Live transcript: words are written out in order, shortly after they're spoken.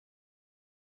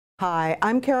Hi,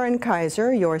 I'm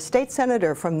Keiser, your state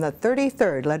senator from the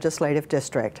 33rd Legislative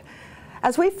District.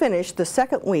 As we finish the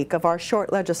second week of our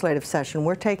short legislative session,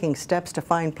 we're taking steps to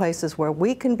find places where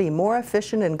we can be more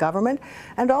efficient in government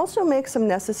and also make some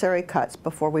necessary cuts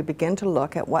before we begin to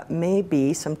look at what may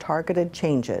be some targeted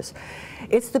changes.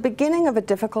 It's the beginning of a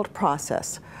difficult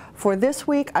process. For this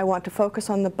week, I want to focus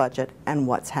on the budget and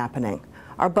what's happening.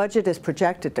 Our budget is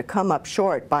projected to come up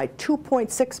short by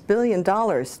 $2.6 billion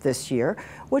this year,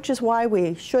 which is why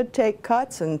we should take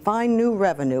cuts and find new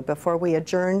revenue before we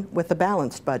adjourn with a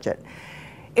balanced budget.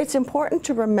 It's important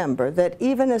to remember that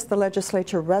even as the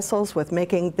legislature wrestles with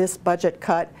making this budget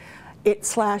cut, it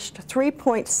slashed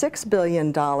 $3.6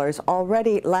 billion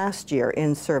already last year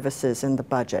in services in the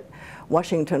budget.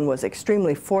 Washington was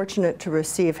extremely fortunate to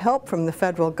receive help from the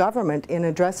federal government in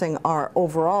addressing our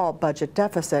overall budget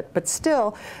deficit, but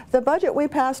still, the budget we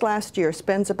passed last year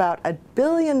spends about $1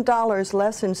 billion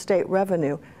less in state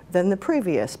revenue than the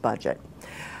previous budget.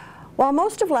 While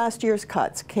most of last year's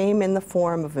cuts came in the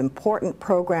form of important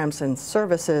programs and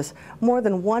services, more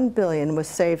than $1 billion was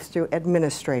saved through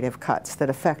administrative cuts that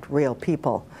affect real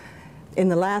people. In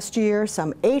the last year,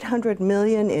 some $800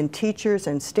 million in teachers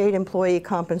and state employee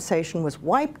compensation was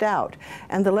wiped out,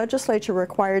 and the legislature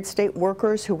required state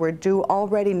workers who were due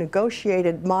already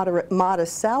negotiated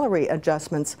modest salary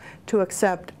adjustments to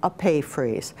accept a pay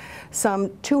freeze. Some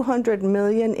 $200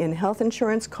 million in health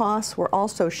insurance costs were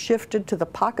also shifted to the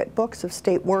pocketbooks of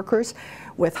state workers,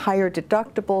 with higher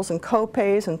deductibles and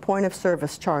co-pays and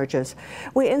point-of-service charges.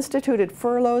 We instituted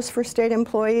furloughs for state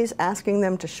employees, asking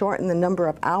them to shorten the number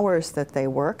of hours that they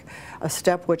work, a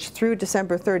step which through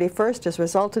December 31st has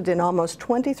resulted in almost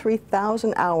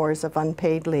 23,000 hours of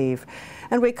unpaid leave.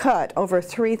 And we cut over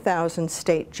 3,000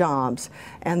 state jobs.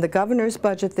 And the governor's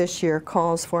budget this year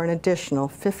calls for an additional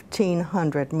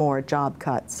 1,500 more job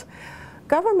cuts.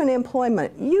 Government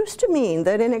employment used to mean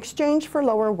that in exchange for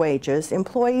lower wages,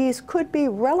 employees could be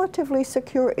relatively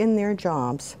secure in their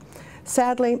jobs.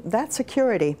 Sadly, that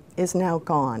security is now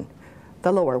gone.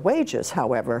 The lower wages,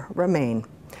 however, remain.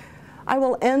 I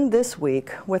will end this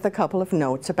week with a couple of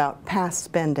notes about past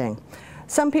spending.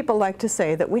 Some people like to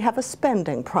say that we have a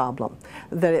spending problem,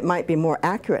 that it might be more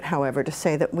accurate, however, to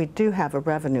say that we do have a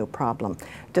revenue problem.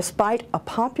 Despite a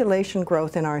population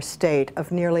growth in our state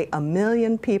of nearly 1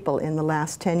 million people in the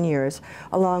last 10 years,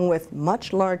 along with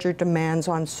much larger demands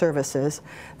on services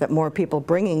that more people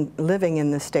living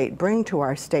in the state bring to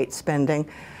our state spending,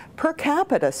 per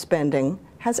capita spending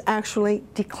has actually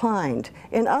declined.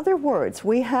 In other words,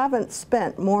 we haven't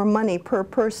spent more money per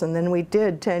person than we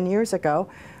did 10 years ago,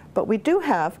 but we do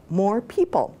have more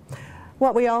people.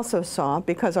 What we also saw,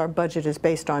 because our budget is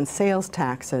based on sales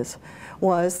taxes,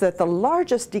 was that the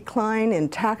largest decline in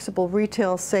taxable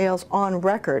retail sales on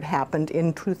record happened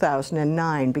in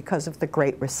 2009 because of the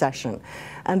Great Recession.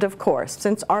 And of course,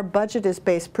 since our budget is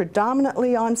based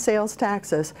predominantly on sales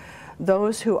taxes,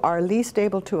 those who are least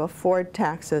able to afford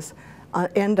taxes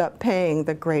end up paying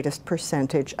the greatest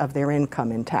percentage of their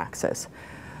income in taxes.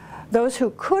 Those who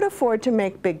could afford to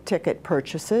make big-ticket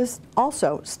purchases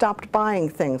also stopped buying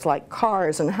things like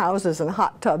cars and houses and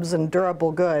hot tubs and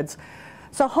durable goods.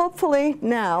 So hopefully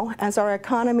now, as our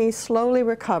economy slowly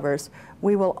recovers,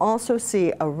 we will also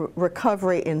see a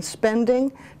recovery in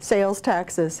spending, sales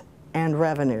taxes, and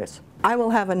revenues. I will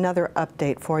have another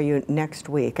update for you next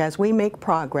week as we make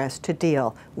progress to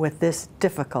deal with this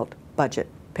difficult budget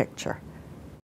picture.